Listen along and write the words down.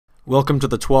Welcome to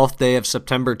the 12th day of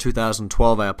September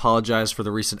 2012. I apologize for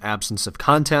the recent absence of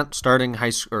content. Starting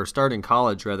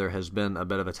college has been a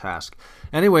bit of a task.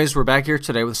 Anyways, we're back here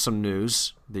today with some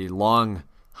news. The long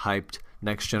hyped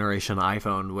next generation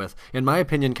iPhone with, in my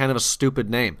opinion, kind of a stupid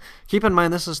name. Keep in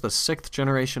mind this is the 6th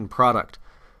generation product,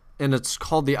 and it's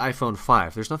called the iPhone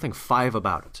 5. There's nothing 5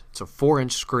 about it. It's a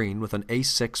 4-inch screen with an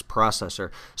A6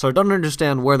 processor. So I don't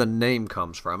understand where the name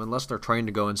comes from, unless they're trying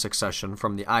to go in succession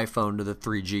from the iPhone to the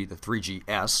 3G, the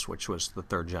 3GS, which was the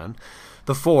 3rd gen,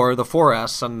 the 4, the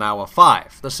 4S, and now a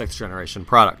 5, the 6th generation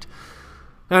product.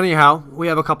 Anyhow, we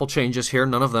have a couple changes here.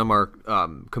 None of them are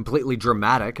completely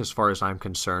dramatic as far as I'm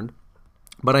concerned.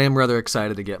 But I am rather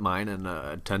excited to get mine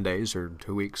in 10 days or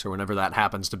 2 weeks or whenever that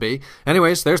happens to be.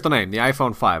 Anyways, there's the name, the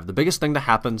iPhone 5. The biggest thing that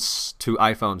happens to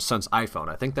iPhone since iPhone.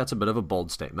 I think that's a bit of a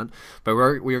bold statement. But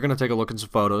we are going to take a look at some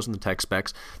photos and the tech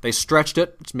specs. They stretched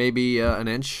it. It's maybe an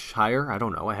inch higher. I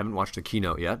don't know. I haven't watched the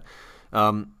keynote yet.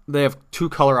 They have 2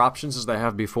 color options as they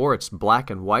have before. It's black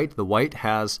and white. The white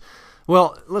has...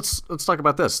 Well, let's talk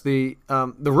about this. The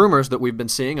rumors that we've been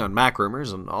seeing on Mac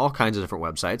Rumors and all kinds of different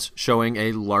websites showing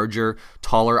a larger,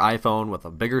 taller iPhone with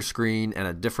a bigger screen and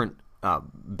a different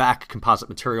back composite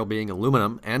material being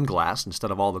aluminum and glass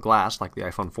instead of all the glass like the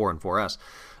iPhone 4 and 4S.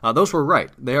 Those were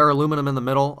right. They are aluminum in the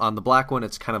middle. On the black one,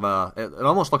 it's kind of it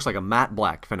almost looks like a matte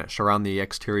black finish around the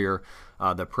exterior,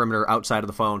 the perimeter outside of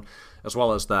the phone, as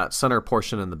well as that center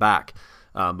portion in the back.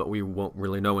 But we won't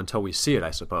really know until we see it,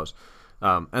 I suppose.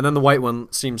 And then the white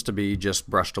one seems to be just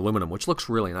brushed aluminum, which looks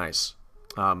really nice.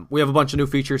 We have a bunch of new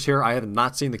features here. I have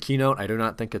not seen the keynote. I do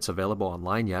not think it's available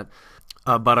online yet.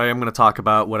 But I am going to talk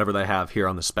about whatever they have here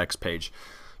on the specs page.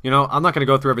 You know, I'm not going to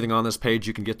go through everything on this page.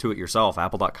 You can get to it yourself,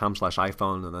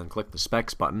 apple.com/iPhone, and then click the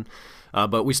specs button.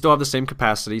 But we still have the same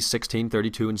capacity, 16,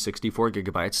 32, and 64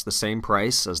 gigabytes, the same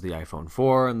price as the iPhone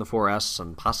 4 and the 4S,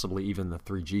 and possibly even the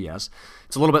 3GS.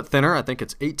 It's a little bit thinner. I think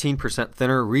it's 18%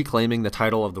 thinner, reclaiming the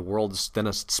title of the world's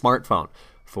thinnest smartphone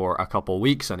for a couple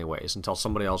weeks anyways, until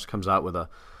somebody else comes out with a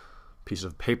piece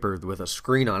of paper with a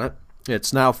screen on it.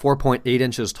 It's now 4.8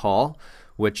 inches tall,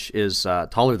 which is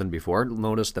taller than before.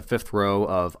 Notice the 5th row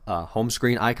of home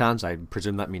screen icons. I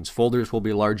presume that means folders will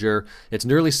be larger. It's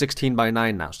nearly 16 by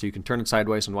 9 now, so you can turn it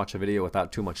sideways and watch a video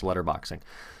without too much letterboxing.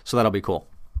 So that'll be cool.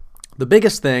 The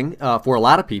biggest thing for a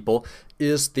lot of people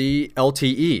is the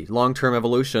LTE, long-term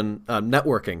evolution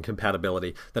networking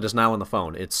compatibility that is now on the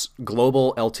phone. It's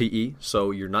global LTE,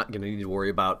 so you're not going to need to worry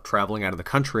about traveling out of the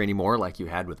country anymore like you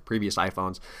had with previous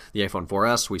iPhones. The iPhone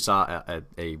 4S, we saw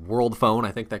a world phone,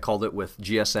 I think they called it, with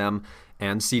GSM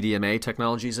and CDMA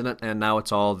technologies in it, and now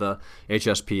it's all the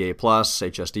HSPA+,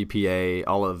 HSDPA,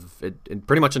 all of it. It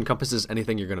pretty much encompasses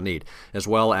anything you're going to need, as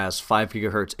well as 5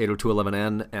 gigahertz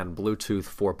 802.11n and Bluetooth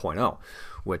 4.0,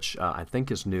 which I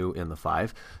think is new in the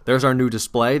 5. There's our new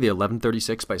display, the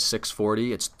 1136 by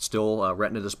 640. It's still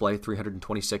Retina display,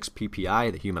 326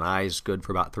 ppi. The human eye is good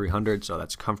for about 300, so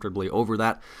that's comfortably over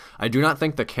that. I do not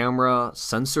think the camera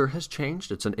sensor has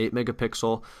changed. It's an 8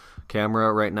 megapixel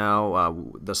camera right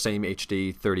now, the same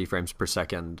HD 30 frames per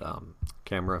second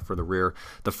camera for the rear.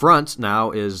 The front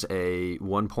now is a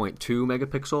 1.2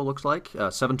 megapixel, looks like,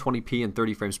 720p and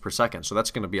 30 frames per second. So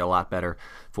that's going to be a lot better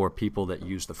for people that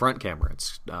use the front camera.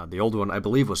 It's the old one, I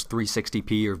believe, was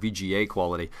 360p or VGA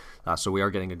quality, so we are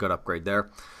getting a good upgrade there.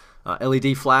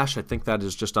 LED flash, I think that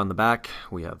is just on the back.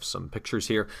 We have some pictures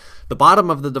here. The bottom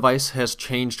of the device has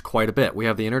changed quite a bit. We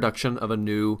have the introduction of a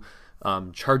new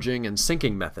charging and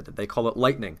syncing method. They call it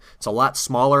Lightning. It's a lot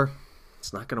smaller.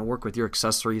 It's not going to work with your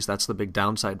accessories. That's the big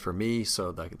downside for me.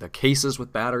 So the cases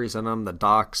with batteries in them, the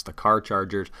docks, the car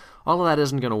chargers, all of that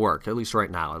isn't going to work, at least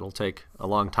right now. It'll take a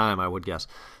long time, I would guess,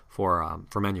 for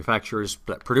manufacturers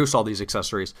that produce all these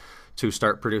accessories to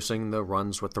start producing the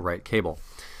runs with the right cable.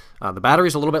 The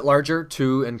battery's a little bit larger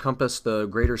to encompass the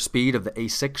greater speed of the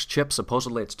A6 chip.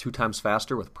 Supposedly it's 2 times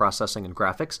faster with processing and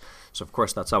graphics, so of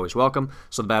course that's always welcome.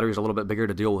 So the battery's a little bit bigger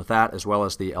to deal with that, as well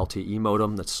as the LTE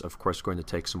modem that's of course going to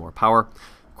take some more power.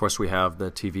 Of course we have the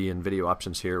TV and video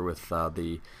options here with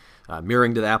the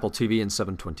mirroring to the Apple TV in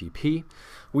 720p.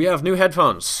 We have new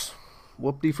headphones.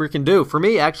 Whoop-de-freaking-do. For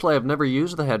me, actually, I've never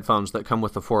used the headphones that come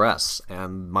with the 4S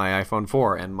and my iPhone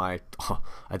 4 and I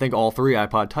think all 3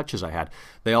 iPod Touches I had.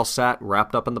 They all sat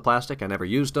wrapped up in the plastic. I never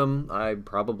used them. I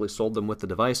probably sold them with the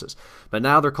devices. But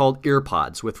now they're called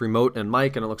EarPods with remote and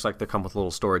mic, and it looks like they come with a little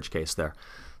storage case there.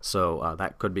 So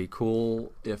that could be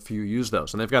cool if you use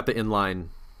those. And they've got the inline,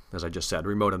 as I just said,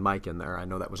 remote and mic in there. I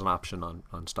know that was an option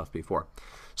on stuff before.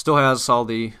 Still has all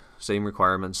the same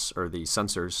requirements, or the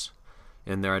sensors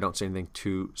in there. I don't see anything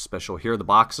too special here. The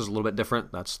box is a little bit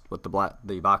different. That's what the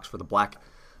box for the black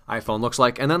iPhone looks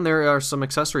like. And then there are some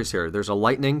accessories here. There's a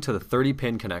Lightning to the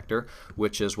 30-pin connector,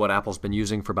 which is what Apple's been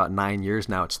using for about 9 years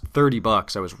now. It's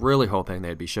 $30. I was really hoping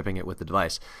they'd be shipping it with the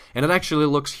device. And it actually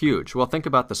looks huge. Well, think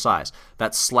about the size.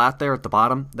 That slat there at the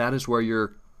bottom, that is where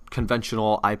your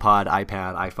conventional iPod,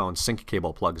 iPad, iPhone sync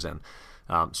cable plugs in.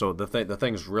 So the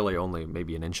thing's really only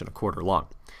maybe 1.25 inches long.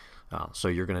 So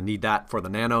you're going to need that for the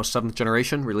Nano 7th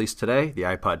generation, released today, the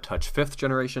iPod Touch 5th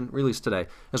generation, released today,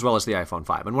 as well as the iPhone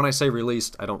 5. And when I say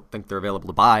released, I don't think they're available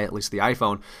to buy, at least the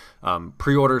iPhone.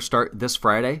 Pre-orders start this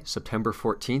Friday, September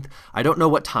 14th. I don't know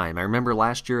what time. I remember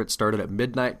last year it started at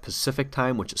midnight Pacific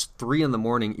time, which is 3 in the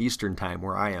morning Eastern time,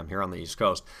 where I am here on the East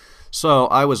Coast. So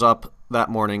I was up that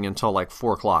morning until like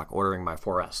 4 o'clock ordering my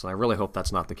 4S, and I really hope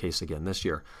that's not the case again this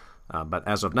year. But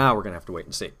as of now, we're going to have to wait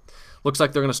and see. Looks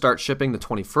like they're going to start shipping the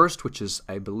 21st, which is,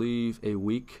 I believe, a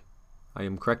week. I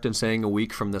am correct in saying a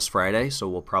week from this Friday, so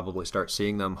we'll probably start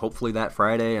seeing them hopefully that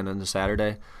Friday and then the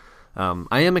Saturday.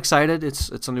 I am excited. It's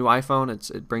a new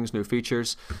iPhone. It brings new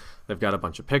features. They've got a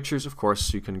bunch of pictures. Of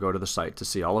course, you can go to the site to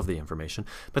see all of the information.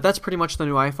 But that's pretty much the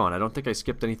new iPhone. I don't think I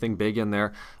skipped anything big in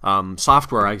there.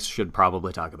 Software, I should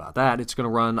probably talk about that. It's going to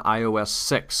run iOS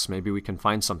 6. Maybe we can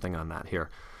find something on that here.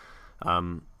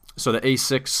 So the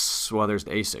A6, well, there's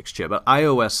the A6 chip, but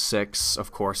iOS 6,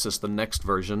 of course, is the next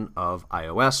version of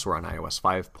iOS. We're on iOS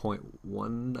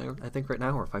 5.1, I think, right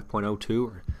now, or 5.02,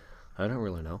 or I don't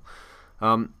really know.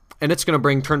 And it's going to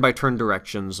bring turn-by-turn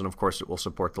directions, and of course, it will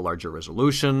support the larger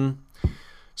resolution.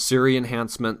 Siri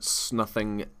enhancements,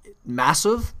 nothing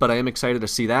massive, but I am excited to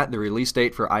see that. The release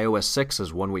date for iOS 6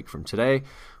 is 1 week from today,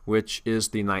 which is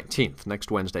the 19th,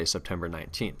 next Wednesday, September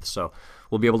 19th. So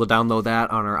we'll be able to download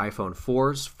that on our iPhone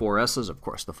 4s, 4Ss. Of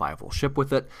course, the 5 will ship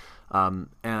with it.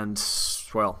 And,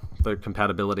 well, the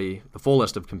compatibility, the full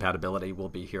list of compatibility will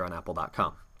be here on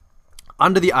Apple.com.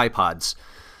 On to the iPods.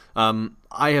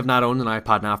 I have not owned an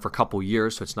iPod now for a couple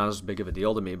years, so it's not as big of a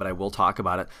deal to me, but I will talk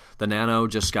about it. The Nano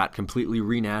just got completely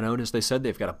re-nanoed, as they said.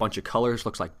 They've got a bunch of colors.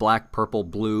 Looks like black, purple,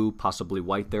 blue, possibly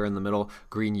white there in the middle,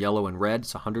 green, yellow, and red.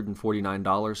 It's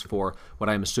 $149 for what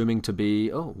I'm assuming to be,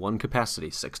 one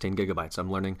capacity, 16 gigabytes.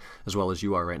 I'm learning as well as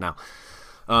you are right now.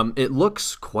 It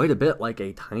looks quite a bit like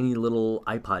a tiny little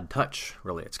iPod Touch,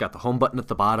 really. It's got the home button at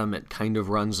the bottom. It kind of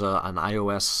runs an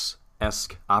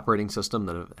iOS-esque operating system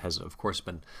that has, of course,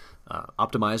 been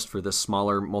optimized for this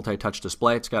smaller multi-touch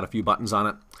display. It's got a few buttons on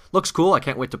it. Looks cool. I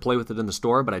can't wait to play with it in the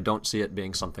store, but I don't see it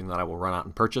being something that I will run out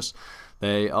and purchase.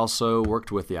 They also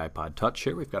worked with the iPod Touch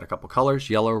here. We've got a couple colors,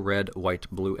 yellow, red, white,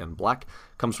 blue, and black.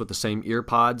 Comes with the same ear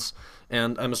pods.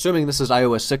 And I'm assuming this is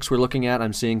iOS 6 we're looking at.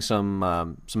 I'm seeing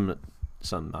some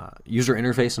user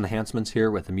interface enhancements here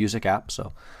with the music app,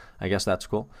 so I guess that's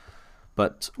cool.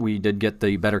 But we did get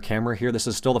the better camera here. This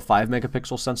is still the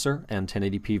 5-megapixel sensor and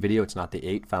 1080p video. It's not the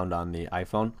 8 found on the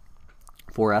iPhone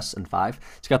 4S and 5.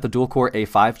 It's got the dual-core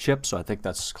A5 chip, so I think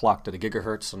that's clocked at 1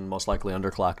 gigahertz and most likely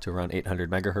underclocked to around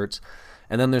 800 megahertz.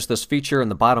 And then there's this feature in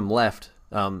the bottom left.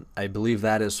 I believe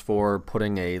that is for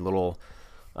putting a little,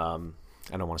 I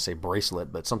don't want to say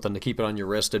bracelet, but something to keep it on your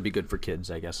wrist. It'd be good for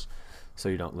kids, I guess, so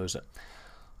you don't lose it.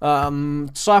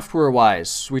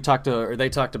 Software-wise, they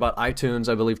talked about iTunes,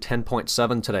 I believe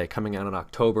 10.7 today, coming out in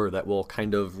October, that will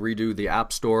kind of redo the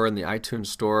App Store and the iTunes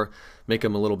Store, make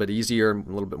them a little bit easier, a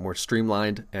little bit more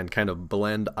streamlined, and kind of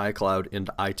blend iCloud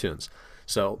into iTunes.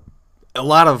 So a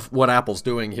lot of what Apple's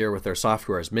doing here with their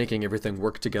software is making everything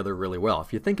work together really well.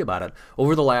 If you think about it,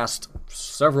 over the last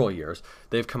several years,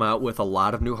 they've come out with a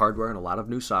lot of new hardware and a lot of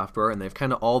new software, and they've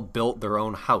kind of all built their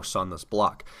own house on this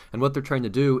block. And what they're trying to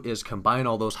do is combine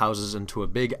all those houses into a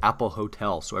big Apple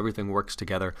hotel, so everything works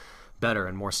together better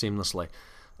and more seamlessly.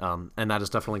 And that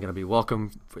is definitely going to be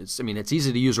welcome. It's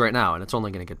easy to use right now, and it's only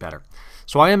going to get better.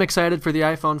 So I am excited for the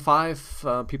iPhone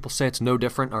 5. People say it's no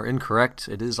different or incorrect.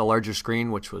 It is a larger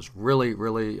screen, which was really,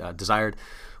 really desired.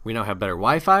 We now have better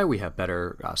Wi-Fi. We have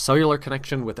better cellular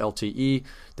connection with LTE.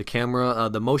 The camera,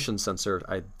 the motion sensor,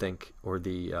 I think, or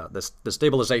the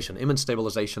stabilization, image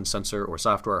stabilization sensor or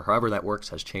software, however that works,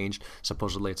 has changed.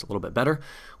 Supposedly it's a little bit better,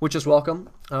 which is welcome.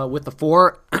 With the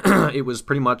 4, it was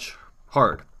pretty much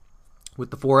hard. With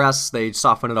the 4S, they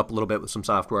softened it up a little bit with some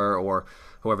software or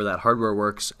however that hardware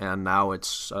works, and now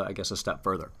it's, I guess, a step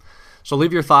further. So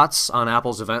leave your thoughts on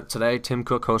Apple's event today. Tim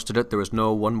Cook hosted it. There was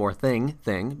no one more thing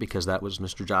because that was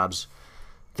Mr. Jobs'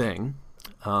 thing.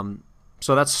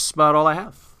 So that's about all I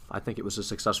have. I think it was a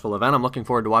successful event. I'm looking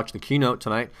forward to watching the keynote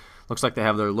tonight. Looks like they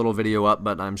have their little video up,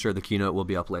 but I'm sure the keynote will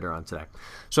be up later on today.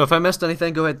 So if I missed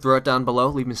anything, go ahead and throw it down below.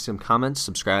 Leave me some comments.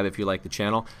 Subscribe if you like the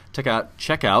channel. Check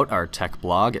out our tech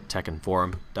blog at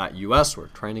techinforum.us. We're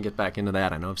trying to get back into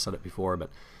that. I know I've said it before,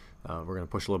 but We're going to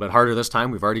push a little bit harder this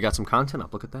time. We've already got some content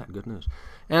up. Look at that. Good news.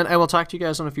 And I will talk to you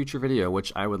guys on a future video,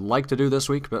 which I would like to do this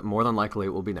week, but more than likely it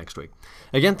will be next week.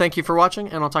 Again, thank you for watching,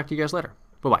 and I'll talk to you guys later.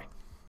 Bye-bye.